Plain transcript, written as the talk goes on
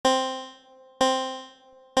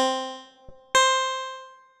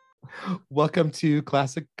Welcome to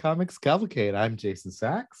Classic Comics Cavalcade. I'm Jason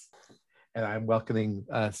Sachs, and I'm welcoming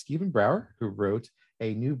Stephen Brower, who wrote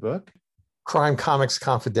a new book, Crime Comics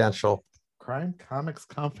Confidential. Crime Comics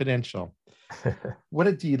Confidential. What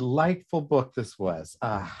a delightful book this was.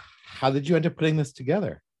 How did you end up putting this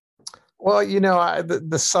together? Well,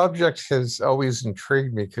 the subject has always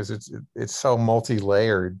intrigued me because it's so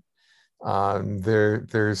multi-layered.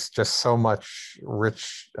 There's just so much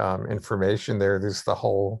rich information there. There's the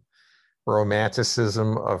whole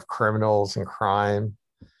romanticism of criminals and crime.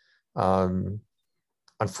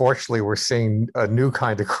 Unfortunately, we're seeing a new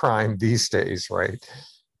kind of crime these days, right?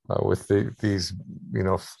 With these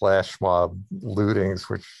flash mob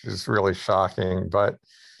lootings, which is really shocking. But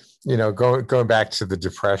going back to the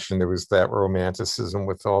Depression, there was that romanticism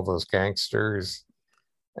with all those gangsters.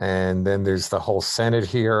 And then there's the whole Senate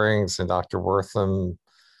hearings and Dr. Wortham,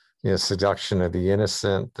 seduction of the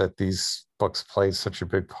innocent, that these books played such a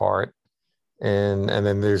big part. And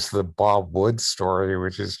then there's the Bob Wood story,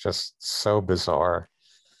 which is just so bizarre.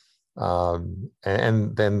 And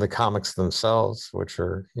then the comics themselves, which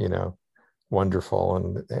are, wonderful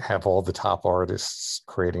and have all the top artists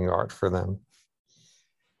creating art for them.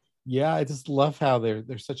 Yeah, I just love how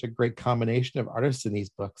there's such a great combination of artists in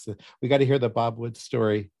these books. We got to hear the Bob Wood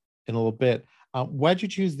story in a little bit. Why'd you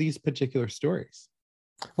choose these particular stories?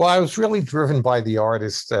 Well, I was really driven by the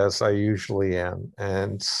artist, as I usually am.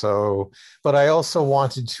 And so, but I also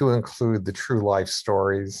wanted to include the true life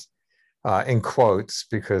stories in quotes,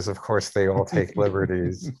 because of course they all take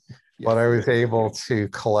liberties. Yes. But I was able to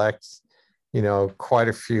collect, quite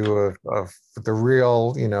a few of the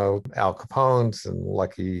real, Al Capones and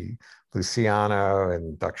Lucky Luciano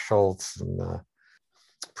and Duck Schultz and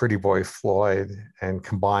Pretty Boy Floyd, and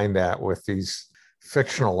combine that with these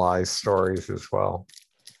fictionalized stories as well.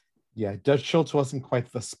 Yeah, Dutch Schultz wasn't quite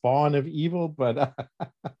the spawn of evil, but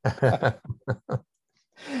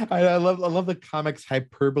I love the comics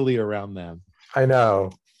hyperbole around them. I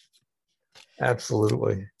know,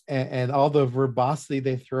 absolutely. And all the verbosity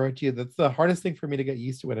they throw at you. That's the hardest thing for me to get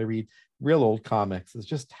used to when I read real old comics, is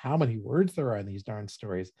just how many words there are in these darn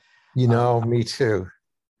stories. Me too.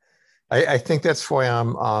 I think that's why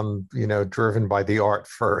I'm driven by the art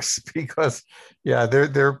first, because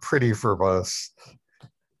they're pretty verbose.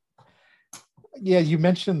 Yeah, you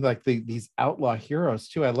mentioned like these outlaw heroes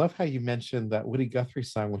too. I love how you mentioned that Woody Guthrie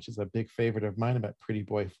song, which is a big favorite of mine, about Pretty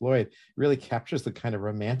Boy Floyd. It really captures the kind of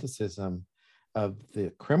romanticism of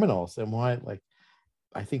the criminals and why, like,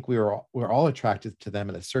 I think we're all attracted to them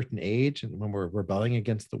at a certain age, and when we're rebelling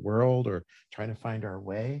against the world or trying to find our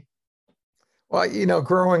way. Well,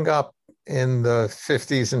 growing up in the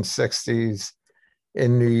 50s and 60s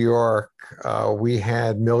in New York, we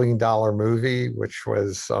had $1 Million Movie, which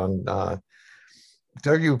was on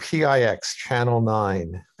WPIX Channel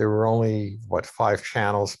 9. There were only 5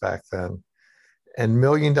 channels back then, and $1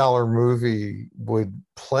 Million Movie would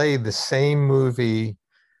play the same movie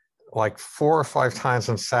like 4 or 5 times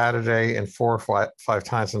on Saturday and 4 or 5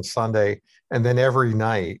 times on Sunday, and then every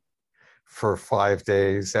night for 5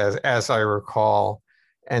 days, as I recall.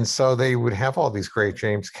 And so they would have all these great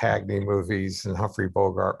James Cagney movies and Humphrey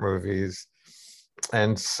Bogart movies.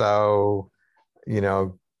 And so,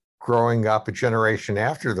 growing up a generation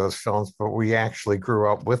after those films, but we actually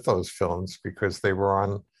grew up with those films because they were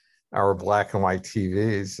on our black and white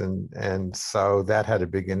TVs. And so that had a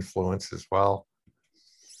big influence as well.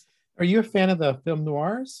 Are you a fan of the film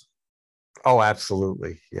noirs? Oh,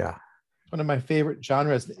 absolutely. Yeah. One of my favorite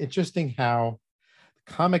genres. Interesting how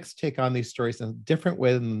comics take on these stories in a different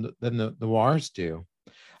way than the noirs do.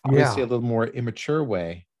 Obviously, a little more immature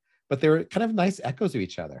way, but they're kind of nice echoes of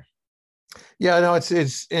each other. Yeah, no,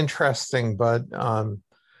 it's interesting, but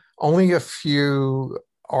only a few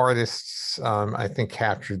artists, I think,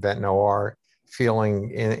 captured that noir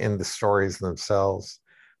feeling in the stories themselves.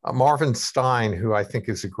 Marvin Stein, who I think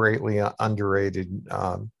is a greatly underrated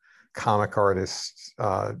comic artist,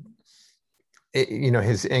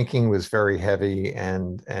 his inking was very heavy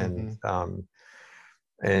and very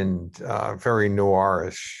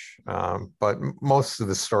noirish, but most of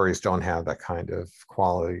the stories don't have that kind of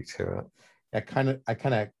quality to it. I kind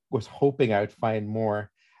of was hoping I would find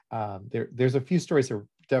more. There's a few stories that are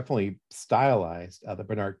definitely stylized. The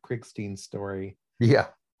Bernard Krigstein story,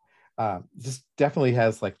 just definitely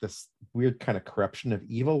has like this weird kind of corruption of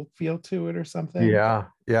evil feel to it or something.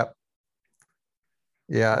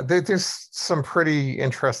 There's some pretty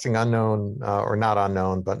interesting unknown, or not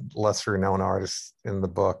unknown, but lesser known artists in the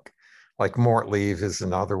book. Like Mort Leave is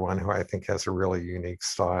another one who I think has a really unique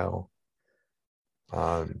style.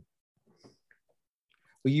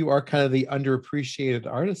 Well, you are kind of the underappreciated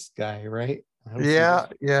artist guy, right? I always see Yeah,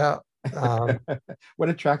 yeah. Um, what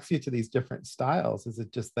attracts you to these different styles? Is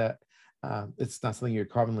it just that it's not something you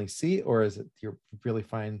commonly see, or is it you really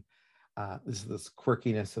find this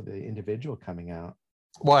quirkiness of the individual coming out?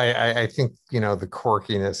 well, I think, the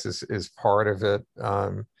quirkiness is part of it.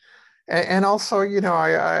 And also,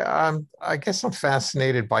 I guess I'm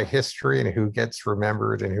fascinated by history and who gets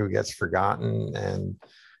remembered and who gets forgotten. And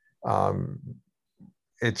um,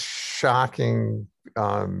 it's shocking,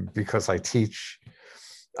 because I teach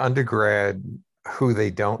undergrad who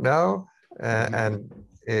they don't know, Mhm.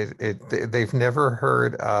 and they've never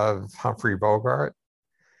heard of Humphrey Bogart,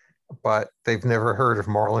 but they've never heard of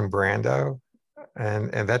Marlon Brando,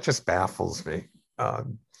 and that just baffles me.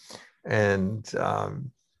 Um, and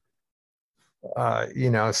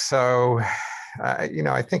so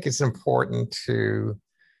I think it's important to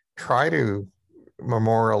try to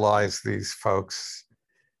memorialize these folks,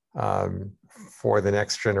 um, for the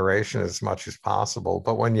next generation as much as possible.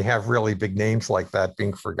 But when you have really big names like that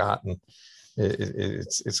being forgotten,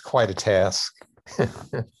 it's quite a task.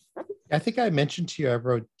 I think I mentioned to you I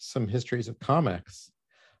wrote some histories of comics.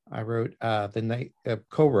 I wrote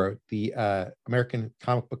co-wrote the American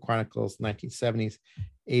Comic Book Chronicles 1970s,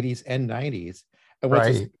 80s, and 90s. And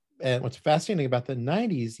Right. what's fascinating about the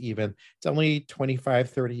 90s, even, it's only 25,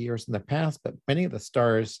 30 years in the past, but many of the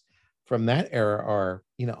stars from that era are,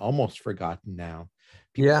 almost forgotten now.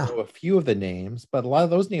 People Yeah. know a few of the names, but a lot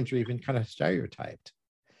of those names are even kind of stereotyped.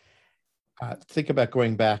 Think about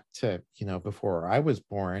going back to before I was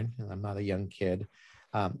born, and I'm not a young kid.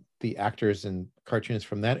 The actors and cartoonists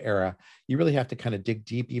from that era, you really have to kind of dig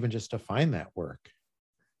deep even just to find that work.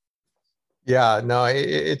 Yeah. No,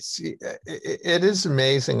 it is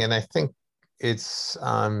amazing. And I think it's,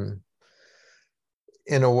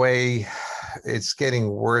 in a way, it's getting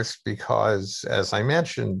worse because, as I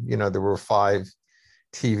mentioned, there were five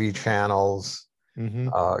TV channels. Hmm.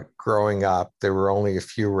 Growing up, there were only a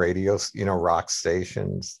few radios, rock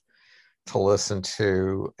stations to listen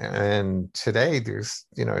to. And today there's,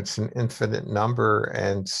 it's an infinite number.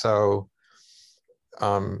 And so,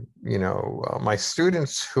 my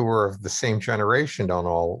students who are of the same generation don't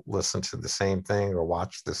all listen to the same thing or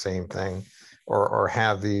watch the same thing, or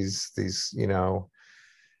have these,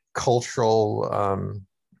 cultural,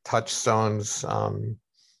 touchstones,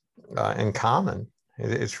 in common.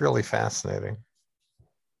 It's really fascinating.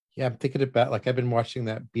 Yeah, I'm thinking about, like, I've been watching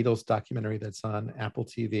that Beatles documentary that's on Apple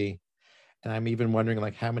TV, and I'm even wondering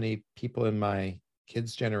like how many people in my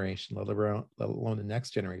kids' generation, let alone the next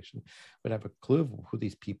generation, would have a clue of who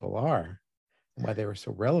these people are and why they were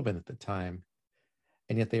so relevant at the time.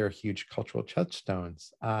 And yet they are huge cultural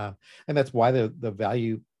touchstones. And that's why the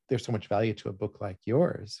value, there's so much value to a book like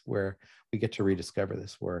yours, where we get to rediscover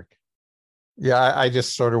this work. Yeah, I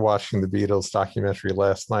just started watching the Beatles documentary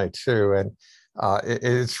last night too, and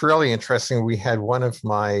it's really interesting. We had one of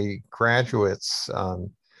my graduates,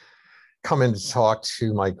 come in to talk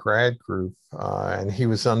to my grad group, and he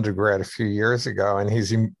was undergrad a few years ago, and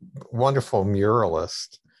he's a wonderful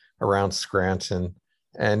muralist around Scranton,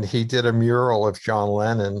 and he did a mural of John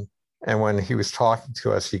Lennon. And when he was talking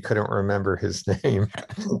to us, he couldn't remember his name.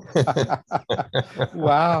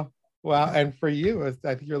 Wow. Wow. And for you, I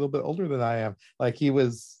think you're a little bit older than I am. Like he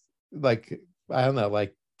was like, I don't know,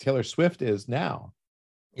 like Taylor Swift is now.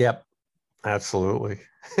 Yep, absolutely.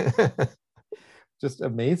 Just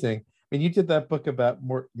amazing. I mean, you did that book about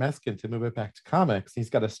Mort Meskin, to move it back to comics. He's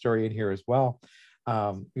got a story in here as well.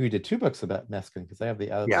 We did two books about Meskin because I have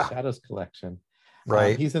the Out of the Yeah, Shadows collection.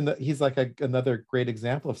 right. He's like another great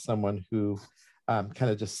example of someone who kind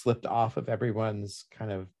of just slipped off of everyone's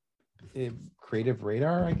kind of creative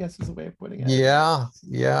radar, I guess is the way of putting it. Yeah,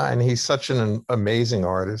 yeah, and he's such an amazing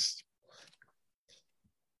artist.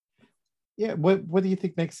 Yeah, what do you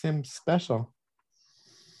think makes him special?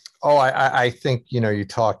 Oh, I think, you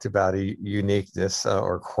talked about a uniqueness,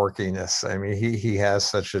 or quirkiness. I mean, he has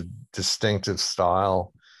such a distinctive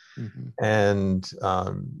style, Mhm. and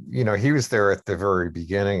he was there at the very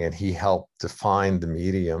beginning, and he helped define the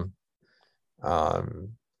medium.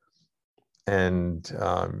 Um, and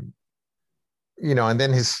and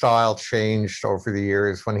then his style changed over the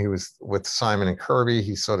years. When he was with Simon and Kirby,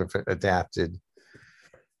 he sort of adapted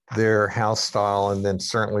their house style, and then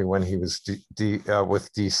certainly when he was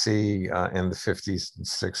with DC, in the 50s and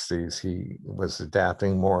 60s, he was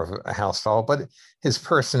adapting more of a house style. But his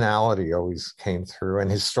personality always came through,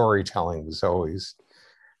 and his storytelling was always,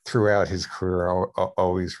 throughout his career,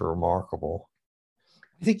 always remarkable.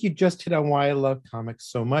 I think you just hit on why I love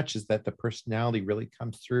comics so much, is that the personality really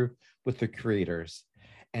comes through with the creators.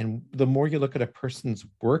 And the more you look at a person's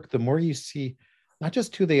work, the more you see not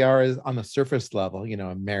just who they are as on the surface level, you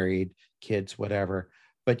know, married, kids, whatever,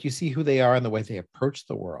 but you see who they are and the way they approach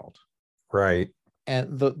the world. Right.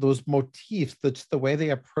 And those motifs, the way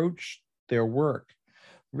they approach their work,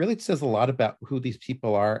 really says a lot about who these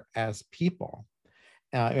people are as people.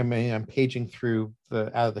 I mean, I'm paging through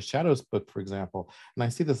the Out of the Shadows book, for example, and I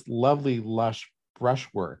see this lovely, lush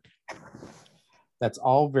brushwork that's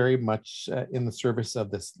all very much in the service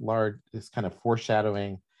of this kind of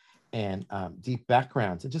foreshadowing and deep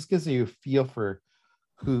backgrounds. It just gives you a feel for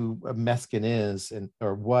who Meskin is, and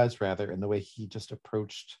or was rather, and the way he just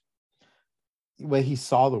approached, the way he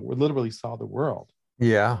literally saw the world.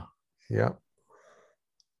 Yeah. Yeah.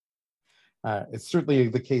 It's certainly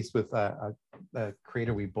the case with a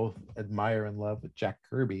creator we both admire and love, with Jack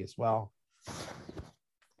Kirby as well.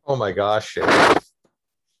 Oh my gosh. Yeah.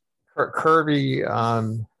 Kirby,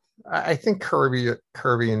 I think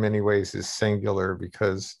Kirby in many ways is singular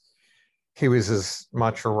because he was as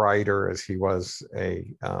much a writer as he was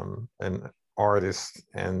an artist,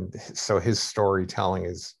 and so his storytelling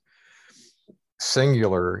is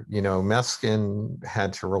singular. You know, Meskin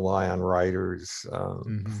had to rely on writers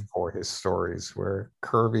for his stories, where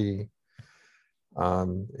Kirby,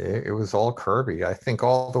 it was all Kirby. I think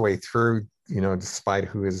all the way through. You know, despite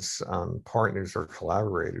who his partners or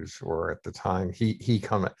collaborators were at the time, he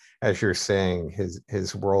as you're saying,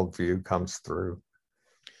 his worldview comes through.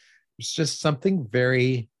 It's just something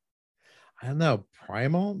very, I don't know,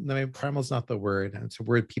 primal. I mean, primal is not the word. It's a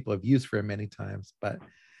word people have used for it many times, but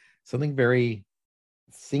something very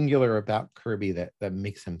singular about Kirby that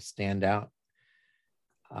makes him stand out.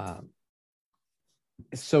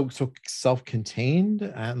 So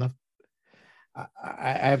self-contained. I don't know.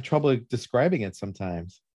 I have trouble describing it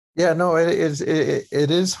sometimes. Yeah, no, it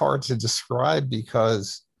is hard to describe,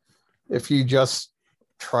 because if you just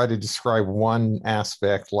try to describe one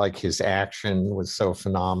aspect, like his action was so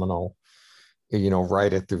phenomenal, you know,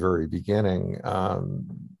 right at the very beginning,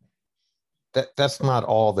 that's not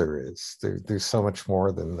all there is. There's so much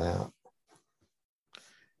more than that.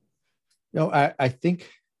 No, I think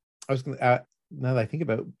I was going to, now that I think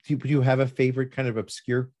about it, do you have a favorite kind of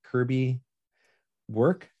obscure Kirby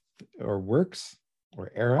work or works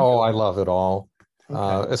or era? Oh, I love it all.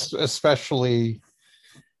 Okay. Especially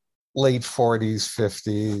late 40s,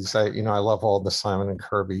 50s. I love all the Simon and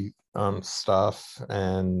Kirby stuff,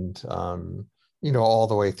 and all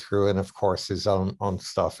the way through, and of course his own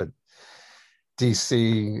stuff at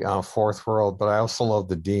DC, Fourth World. But I also love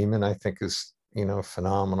the Demon. I think is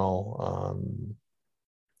phenomenal.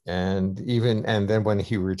 And then when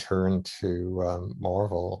he returned to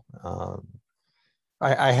Marvel,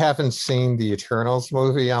 I haven't seen the Eternals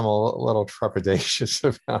movie. I'm a little trepidatious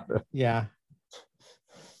about it. Yeah.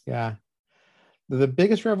 The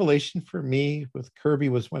biggest revelation for me with Kirby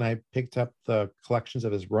was when I picked up the collections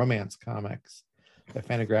of his romance comics that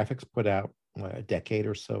Fantagraphics put out a decade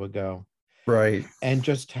or so ago. Right. And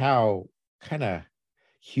just how kind of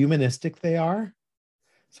humanistic they are.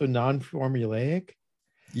 So non-formulaic.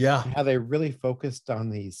 Yeah. How they really focused on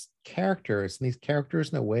these characters in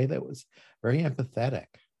a way that was very empathetic.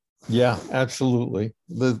 Yeah, absolutely.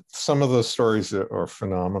 Some of those stories are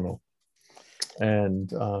phenomenal.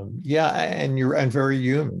 And and very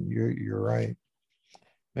human. You're right.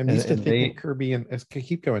 I'm used to thinking Kirby and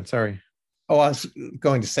keep going. Sorry. Oh, I was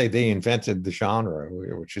going to say they invented the genre,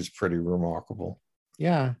 which is pretty remarkable.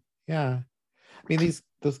 Yeah. I mean,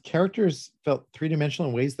 those characters felt three-dimensional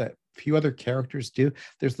in ways that few other characters do.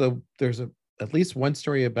 There's at least one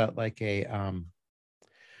story about like a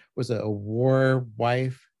war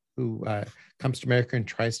wife who comes to America and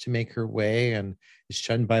tries to make her way and is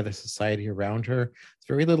shunned by the society around her. It's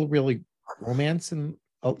very little really romance in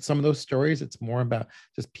some of those stories. It's more about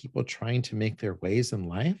just people trying to make their ways in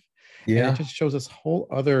life. Yeah. And it just shows this whole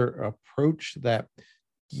other approach that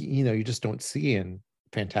you just don't see in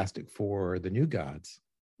Fantastic Four or the New Gods.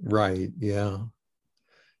 Right. Yeah.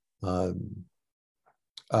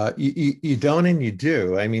 You don't and you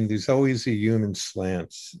do. I mean, there's always a human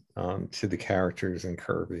slant to the characters in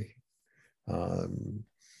Kirby.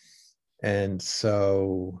 And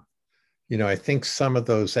so, I think some of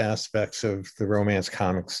those aspects of the romance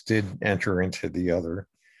comics did enter into the other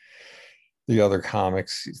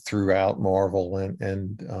comics throughout Marvel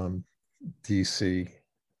and DC.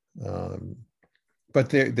 But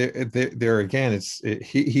there again,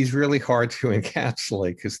 he's really hard to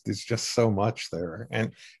encapsulate because there's just so much there,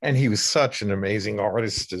 and he was such an amazing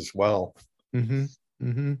artist as well. Mm-hmm.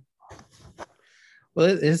 Mm-hmm. Well,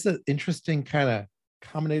 it is an interesting kind of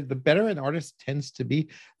combination. The better an artist tends to be,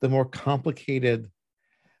 the more complicated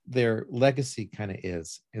their legacy kind of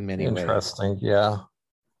is in many ways. Interesting, yeah.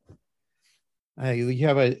 You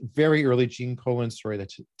have a very early Gene Colan story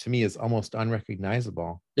that to me is almost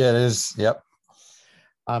unrecognizable. Yeah, it is. Yep.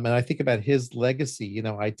 And I think about his legacy.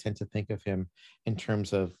 I tend to think of him in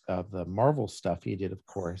terms of the Marvel stuff he did, of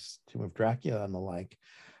course, Tomb of Dracula and the like.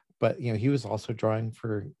 But he was also drawing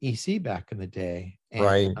for EC back in the day,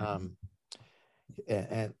 Right.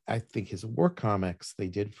 and I think his war comics they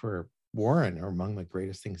did for Warren are among the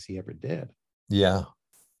greatest things he ever did. Yeah.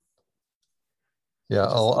 Yeah.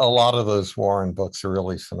 Just A lot of those Warren books are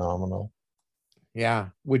really phenomenal. Yeah,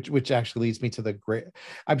 which actually leads me to the great.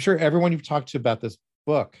 I'm sure everyone you've talked to about this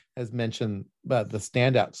book has mentioned about the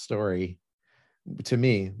standout story to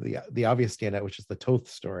me, the obvious standout, which is the Toth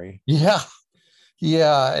story. Yeah.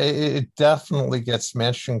 Yeah. It definitely gets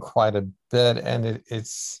mentioned quite a bit. And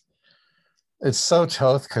it's so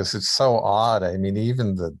tough because it's so odd. I mean,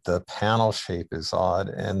 even the panel shape is odd.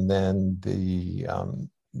 And then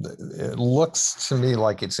it looks to me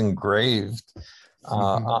like it's engraved.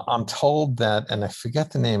 I'm told that, and I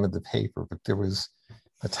forget the name of the paper, but there was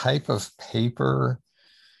a type of paper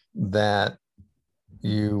that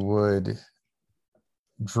you would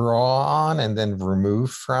draw on and then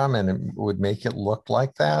remove from, and it would make it look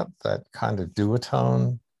like that kind of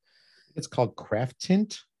duotone. It's called Craft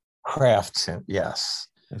Tint. Craft tint, yes.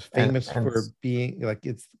 It's And, famous and for being like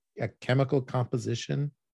it's a chemical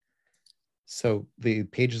composition. So the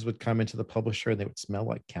pages would come into the publisher and they would smell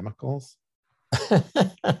like chemicals.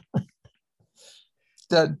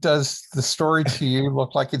 does the story to you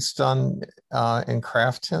look like it's done in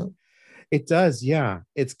craft tint? It does, yeah.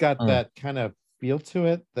 It's got Mm. that kind of feel to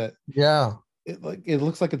it that Yeah. it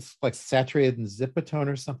looks like it's like saturated in zipatone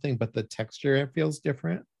or something, but the texture it feels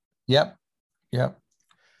different. Yep. Yep.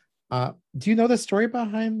 Do you know the story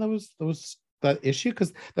behind that issue?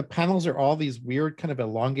 Because the panels are all these weird kind of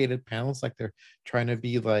elongated panels, like they're trying to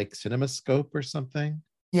be like CinemaScope or something.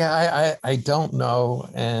 Yeah, I don't know.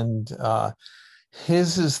 And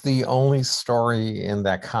his is the only story in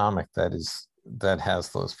that comic that has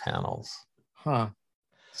those panels. Huh.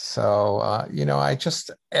 So I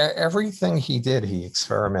just everything he did, he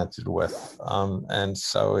experimented with, and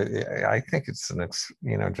so I think it's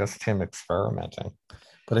just him experimenting,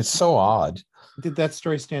 but it's so odd. Did that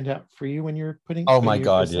story stand out for you when you were Oh when my you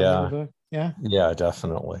God, first saw the yeah, book? Yeah. yeah,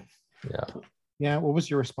 definitely, yeah. Yeah. What was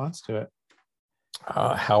your response to it?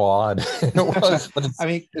 How odd it was, but I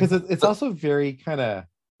mean, because it's also very kind of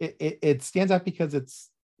it stands out because it's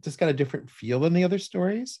just got a different feel than the other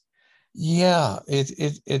stories. yeah,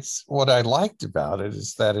 it's what I liked about it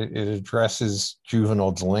is that it addresses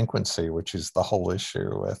juvenile delinquency, which is the whole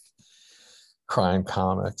issue with crime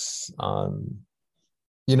comics.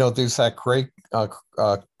 There's that great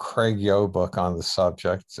Craig Yo book on the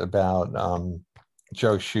subject about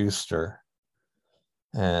Joe Shuster,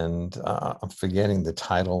 and I'm forgetting the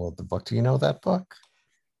title of the book. Do you know that book?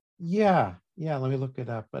 Yeah, yeah. Let me look it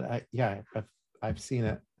up. But I've seen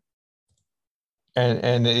it.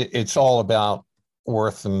 And it's all about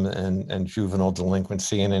Wortham and juvenile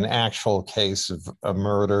delinquency in an actual case of a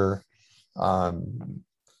murder.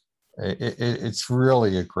 It's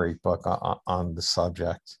really a great book on the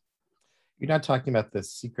subject. You're not talking about the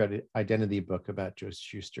secret identity book about Joe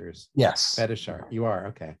Schuster's Yes. fetish art. You are,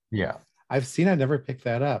 okay. Yeah. I've seen. I never picked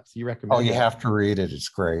that up. So you Oh, recommend you it? have to read it. It's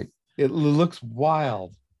great. It looks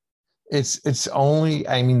wild. It's only,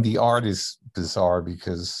 I mean, the art is bizarre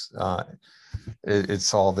because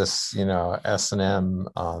it's all this, S&M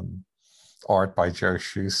art by Joe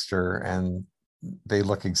Shuster, and they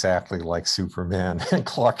look exactly like Superman and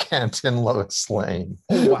Clark Kent and Lois Lane,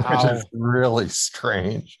 which Wow. is really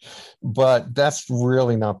strange. But that's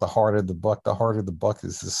really not the heart of the book. The heart of the book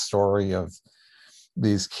is the story of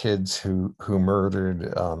these kids who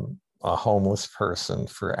murdered a homeless person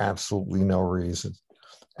for absolutely no reason.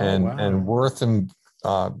 Oh, And wow. Wortham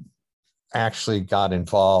actually got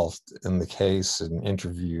involved in the case and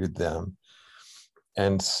interviewed them.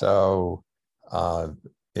 And so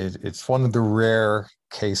it's one of the rare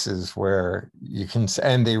cases where you can,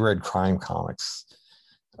 and they read crime comics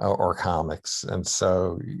or comics. And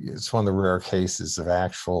so it's one of the rare cases of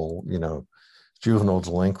actual, juvenile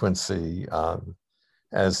delinquency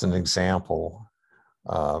as an example.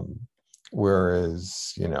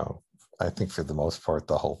 Whereas, I think for the most part,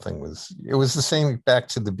 the whole thing was the same back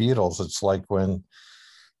to the Beatles. It's like when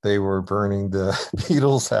they were burning the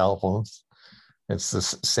Beatles albums. It's the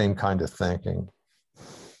same kind of thinking.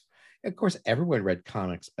 Of course, everyone read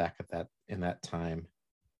comics back in that time.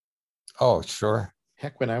 Oh, sure.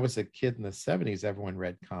 Heck, when I was a kid in the 70s, everyone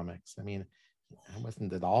read comics. I mean, I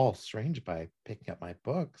wasn't at all strange by picking up my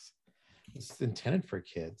books. It's intended for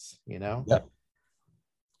kids. Yeah.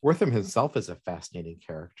 Wortham himself is a fascinating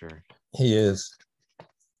character. He is.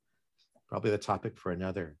 Probably the topic for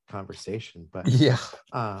another conversation, but Yeah.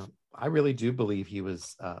 I really do believe he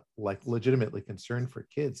was like legitimately concerned for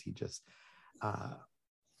kids. He just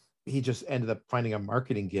ended up finding a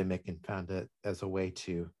marketing gimmick and found it as a way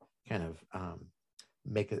to kind of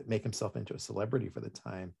make himself into a celebrity for the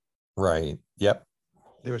time. Right. Yep.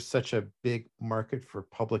 There was such a big market for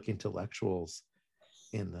public intellectuals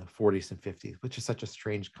in the 40s and 50s, which is such a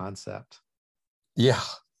strange concept. Yeah.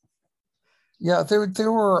 Yeah,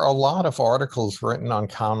 there were a lot of articles written on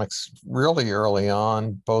comics really early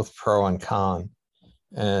on, both pro and con,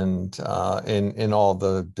 and in all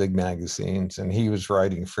the big magazines, and he was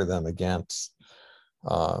writing for them against.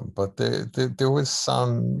 But there was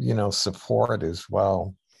some, support as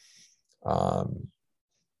well. But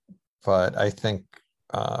I think,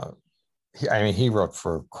 he wrote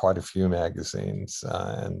for quite a few magazines,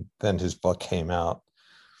 and then his book came out.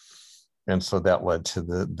 And so that led to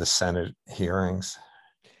the Senate hearings.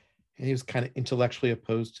 And he was kind of intellectually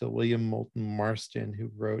opposed to William Moulton Marston,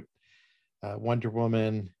 who wrote Wonder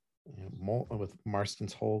Woman, with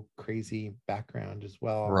Marston's whole crazy background as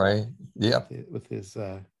well. Right. Yeah. With his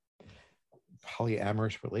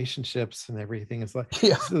polyamorous relationships and everything. It's like,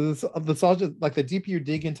 yeah. So this all just like, the deeper you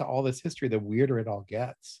dig into all this history, the weirder it all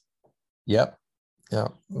gets. Yep. Yeah,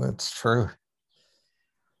 that's true.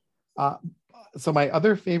 So my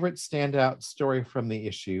other favorite standout story from the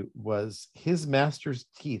issue was His Master's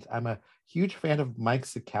Teeth. I'm a huge fan of Mike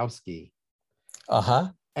Sekowsky.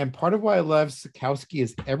 Uh-huh. And part of why I love Sekowsky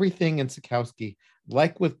is everything in Sekowsky,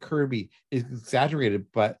 like with Kirby, is exaggerated,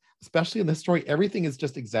 but especially in this story, everything is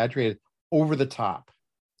just exaggerated over the top.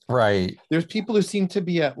 Right. There's people who seem to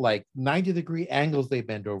be at like 90-degree angles they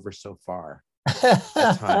bend over so far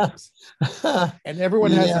at times. And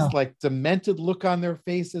everyone has this like demented look on their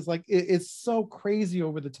faces. Like it's so crazy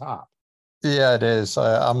over the top. Yeah, it is.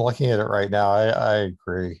 I'm looking at it right now. I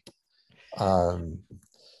agree.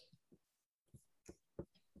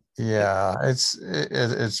 Yeah,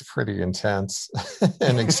 it's pretty intense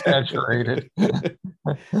and exaggerated. I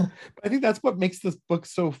think that's what makes this book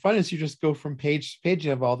so fun, is you just go from page to page.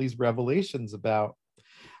 You have all these revelations about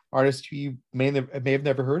artists who you may have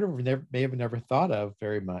never heard of, or may have never thought of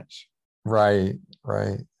very much. Right.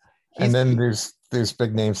 And then there's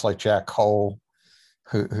big names like Jack Cole,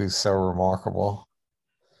 who's so remarkable.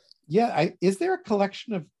 Yeah, is there a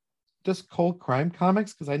collection of just Cole crime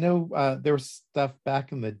comics? Because I know there was stuff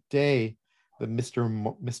back in the day, the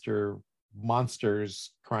Mr.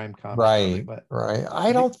 Monsters crime comic. Right.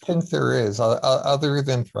 I don't think there is, other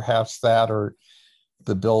than perhaps that or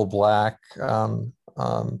the Bill Black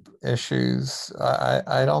issues.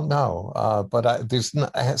 I don't know, but there's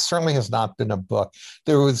certainly has not been a book.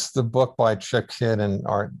 There was the book by Chip Kidd and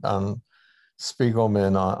Art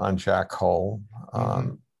Spiegelman on Jack Cole.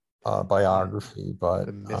 Biography, but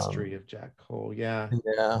the mystery of Jack Cole. Yeah.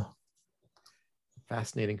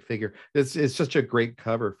 Fascinating figure. It's such a great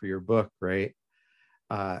cover for your book, right?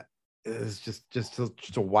 It's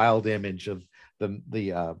just a wild image of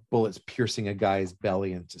the bullets piercing a guy's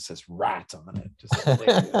belly, and it just says rat on it. Just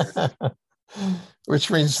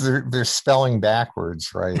which means they're spelling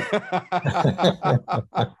backwards, right?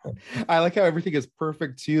 I like how everything is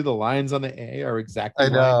perfect too. The lines on the A are exactly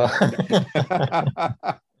lined up.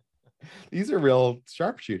 These are real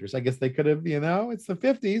sharpshooters. I guess they could have, it's the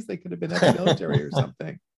 50s. They could have been ex-military or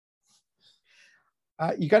something.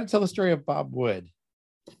 You got to tell the story of Bob Wood.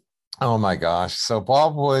 Oh my gosh. So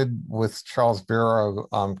Bob Wood with Charles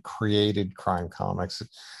Biro created Crime Comics.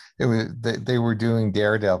 They were doing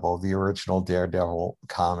Daredevil, the original Daredevil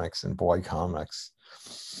comics and Boy Comics.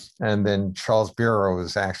 And then Charles Biro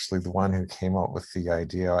was actually the one who came up with the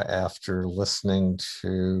idea after listening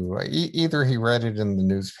to, either he read it in the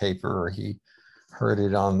newspaper or he heard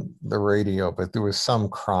it on the radio, but there was some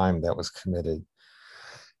crime that was committed.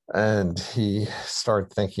 And he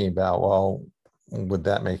started thinking about, well, would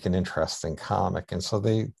that make an interesting comic? And so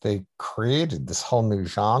they created this whole new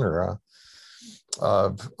genre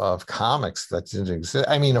of comics that didn't exist.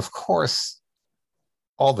 I mean, of course,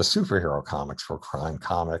 all the superhero comics were crime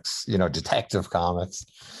comics, detective comics,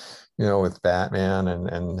 with Batman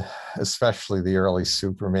and especially the early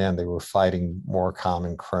Superman. They were fighting more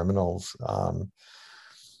common criminals. So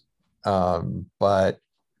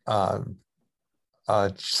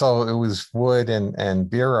it was Wood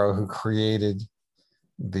and Biro who created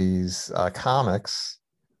these comics.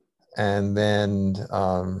 And then,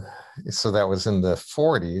 so that was in the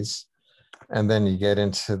 40s. And then you get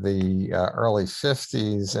into the early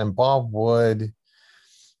 50s, and Bob Wood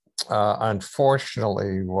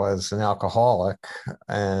unfortunately was an alcoholic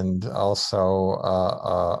and also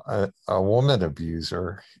a woman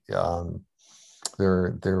abuser. Um,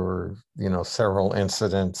 there were, several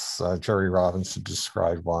incidents. Jerry Robinson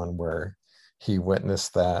described one where he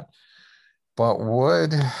witnessed that. But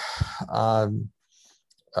Wood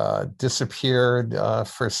disappeared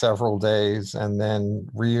for several days and then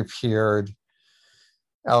reappeared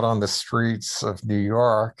out on the streets of New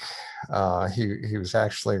York. He was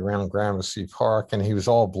actually around Gramercy Park, and he was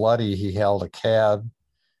all bloody. He hailed a cab,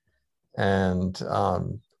 and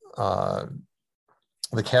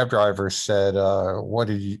the cab driver said, "What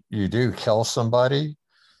did you do? Kill somebody?"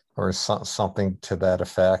 or something to that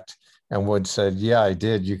effect. And Wood said, "Yeah, I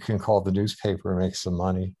did. You can call the newspaper and make some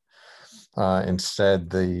money." Instead,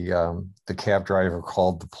 the cab driver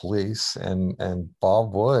called the police, and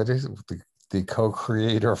Bob Wood, the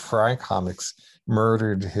co-creator of Fry Comics,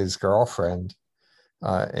 murdered his girlfriend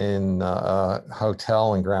in a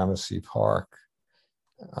hotel in Gramercy Park,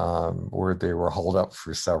 where they were holed up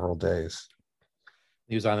for several days.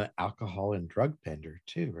 He was on an alcohol and drug bender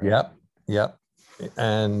too, right? Yep, yep.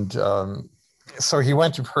 And so he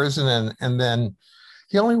went to prison, and then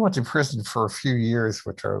he only went to prison for a few years,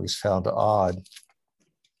 which I always found odd.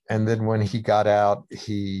 And then when he got out,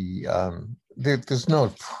 there's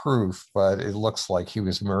no proof, but it looks like he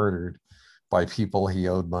was murdered by people he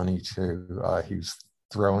owed money to. He was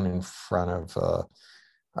thrown in front of,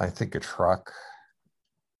 I think, a truck.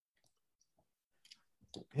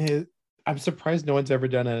 I'm surprised no one's ever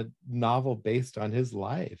done a novel based on his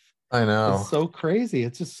life. I know. It's so crazy.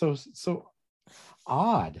 It's just so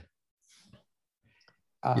odd.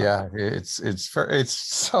 Yeah, it's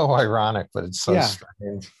so ironic, but it's so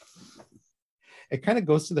strange. It kind of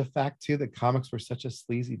goes to the fact too that comics were such a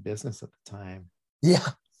sleazy business at the time.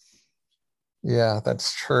 Yeah,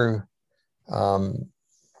 that's true.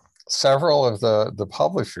 Several of the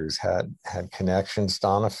publishers had connections.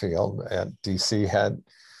 Donafield at DC had,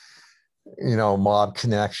 mob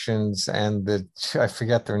connections, and I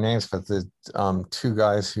forget their names, but the two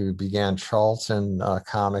guys who began Charlton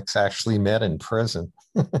Comics actually met in prison.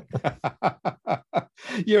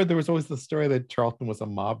 Yeah, there was always the story that Charlton was a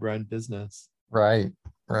mob-run business. Right.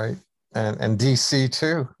 And DC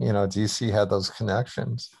too. DC had those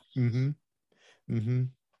connections. Mm-hmm. Mm-hmm.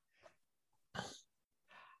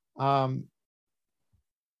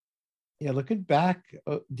 Yeah, looking back,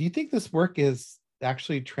 do you think this work is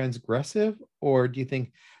actually transgressive, or do you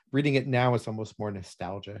think reading it now is almost more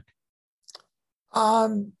nostalgic?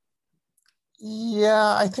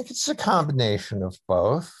 Yeah, I think it's a combination of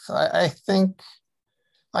both. I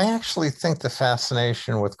actually think the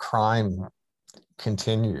fascination with crime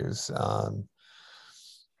continues.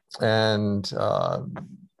 And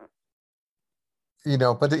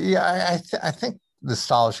but yeah, I think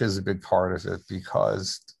nostalgia is a big part of it,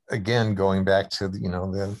 because again, going back to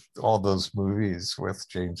all those movies with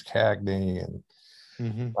James Cagney and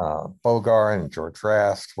Bogart and George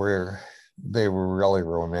Raft, where they were really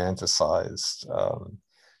romanticized.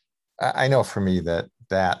 I know for me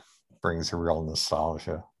that brings a real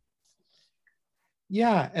nostalgia.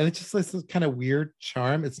 Yeah, and it's just this kind of weird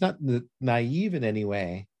charm. It's not naive in any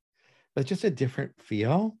way, but just a different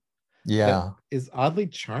feel that Yeah. is oddly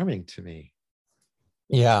charming to me.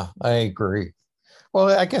 Yeah, I agree. Well,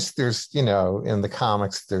 I guess there's, in the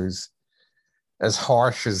comics, there's, as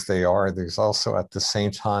harsh as they are, there's also at the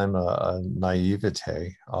same time a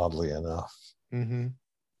naivete, oddly enough. Mm-hmm.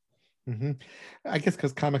 Mm-hmm. I guess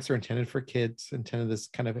because comics are intended for kids, intended this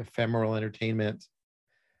kind of ephemeral entertainment.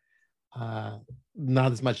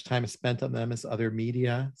 Not as much time is spent on them as other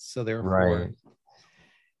media, so therefore Right.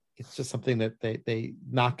 it's just something that they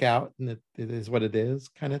knock out, and it is what it is,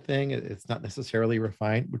 kind of thing. It's not necessarily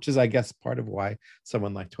refined, which is, I guess, part of why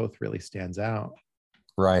someone like Toth really stands out.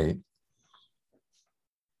 Right.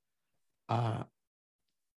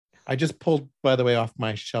 I just pulled, by the way, off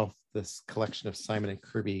my shelf this collection of Simon and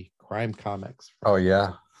Kirby crime comics. Oh,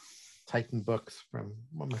 yeah. Titan books from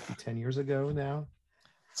what must be 10 years ago now.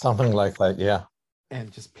 Something like that, yeah. And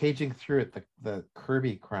just paging through it, the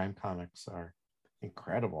Kirby crime comics are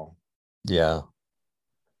incredible. Yeah.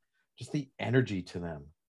 Just the energy to them.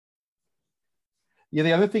 Yeah,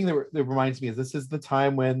 the other thing that reminds me is this is the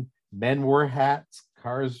time when men wore hats,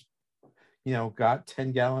 cars, got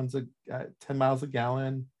 10 miles a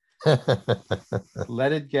gallon,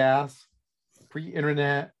 leaded gas,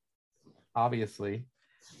 pre-internet, obviously.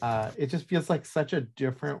 It just feels like such a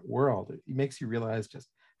different world. It makes you realize just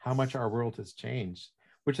how much our world has changed,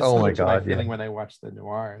 which is similar to my feeling when I watch the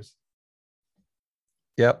noirs.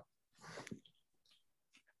 Yep.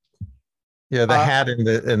 Yeah, the Uh, hat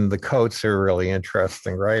and the coats are really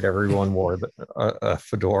interesting, right? Everyone wore a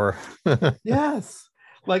fedora. yes.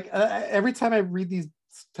 Like every time I read these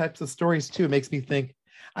types of stories too, it makes me think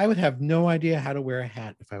I would have no idea how to wear a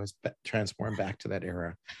hat if I was transformed back to that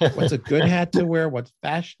era. What's a good hat to wear? What's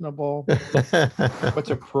fashionable?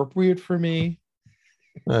 What's appropriate for me?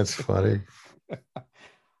 That's funny.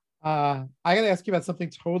 I got to ask you about something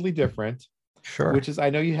totally different, Sure. which is I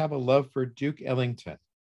know you have a love for Duke Ellington,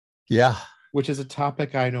 Yeah. which is a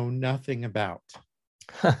topic I know nothing about.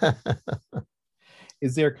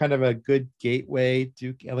 Is there kind of a good gateway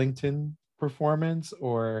Duke Ellington performance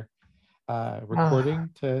or Ah, recording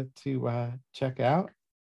to check out?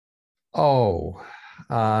 oh,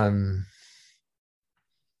 um,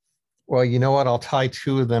 well, you know what? I'll tie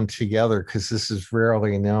two of them together because this is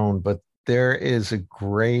rarely known, but there is a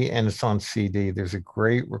great, and it's on CD, there's a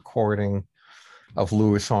great recording of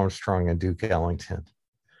Louis Armstrong and Duke Ellington.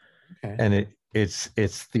 Okay. And it's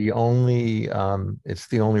the only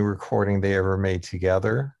recording they ever made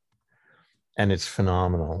together, and it's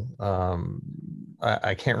phenomenal.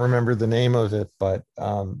 I can't remember the name of it, but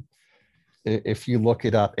if you look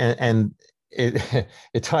it up, and it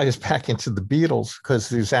it ties back into the Beatles because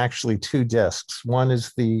there's actually two discs. One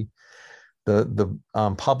is the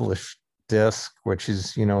published disc, which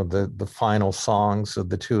is the final songs of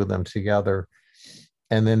the two of them together,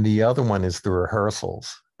 and then the other one is the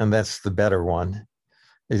rehearsals, and that's the better one.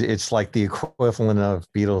 It's like the equivalent of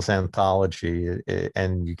Beatles anthology,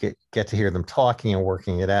 and you get to hear them talking and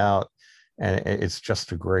working it out, and it's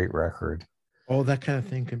just a great record. Oh, that kind of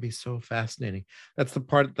thing can be so fascinating. That's the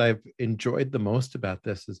part that I've enjoyed the most about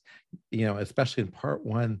this is, especially in part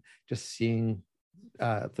one, just seeing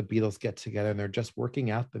the Beatles get together and they're just working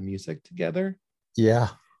out the music together, Yeah,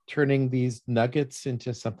 turning these nuggets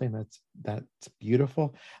into something that's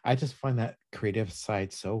beautiful. I just find that creative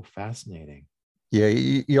side so fascinating. yeah,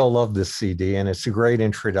 you'll love this CD, and it's a great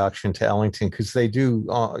introduction to Ellington because they do,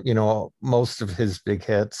 most of his big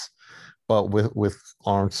hits, but with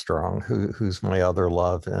Armstrong, who's my other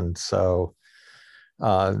love, and so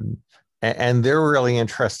and they're really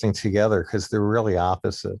interesting together because they're really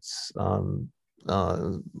opposites.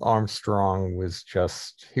 Armstrong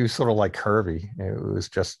he was sort of like Herbie. It was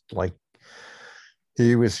just like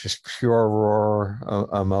he was just pure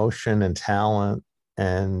raw emotion and talent,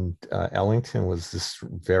 and Ellington was this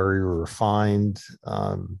very refined,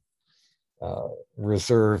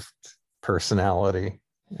 reserved personality,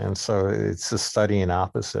 and so it's a study in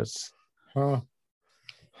opposites. Huh.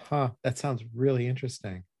 Huh. That sounds really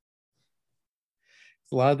interesting.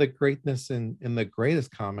 A lot of the greatness in the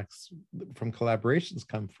greatest comics from collaborations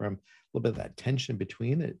come from a little bit of that tension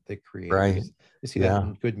between the Right. creators. You see that Yeah.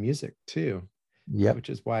 in good music too, Yep. which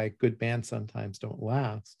is why good bands sometimes don't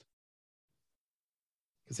last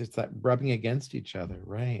because it's that rubbing against each other,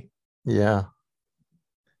 right? Yeah.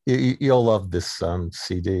 You'll love this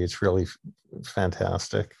CD. It's really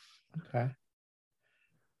fantastic. Okay,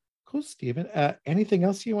 cool, Stephen. Anything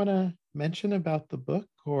else you want to mention about the book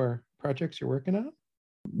or projects you're working on?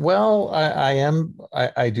 Well,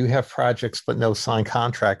 I do have projects, but no signed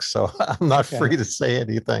contracts, so I'm not Okay, free to say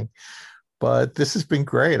anything. But this has been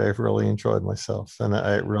great. I've really enjoyed myself, and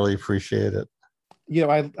I really appreciate it.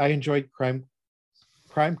 I enjoyed Crime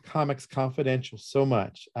Comics Confidential so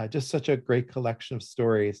much. Just such a great collection of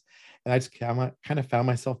stories, and I just kind of found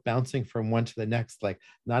myself bouncing from one to the next, like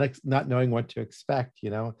not knowing what to expect,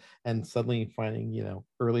 and suddenly finding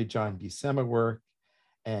early John Buscema work,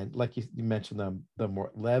 and like you mentioned the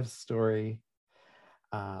more Lev story,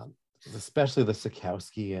 uh, especially the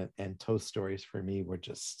Sikowski and Toast stories for me were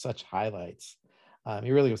just such highlights.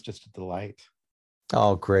 It really was just a delight.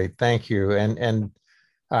 Oh, great. Thank you. And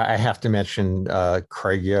I have to mention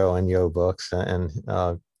Craig Yo and Yo Books and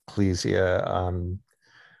Clesia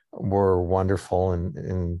were wonderful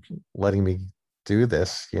in letting me do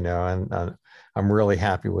this, and I'm really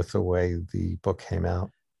happy with the way the book came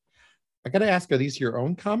out. I got to ask, are these your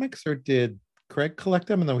own comics or did Craig collect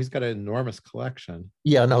them? And though he's got an enormous collection.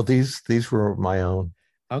 Yeah, no, these were my own.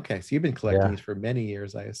 Okay, so you've been collecting Yeah. these for many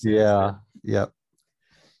years, I assume. Yeah. Yep.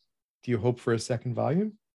 Do you hope for a second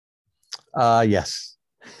volume? Yes.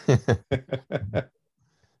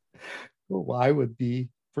 Well, I would be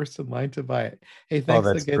first in line to buy it. Hey, Oh, thanks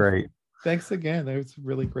that's again. great. Thanks again. That was a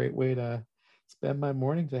really great way to spend my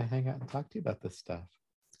morning to hang out and talk to you about this stuff.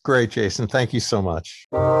 Great, Jason. Thank you so much.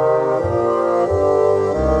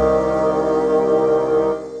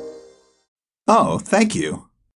 Oh, thank you.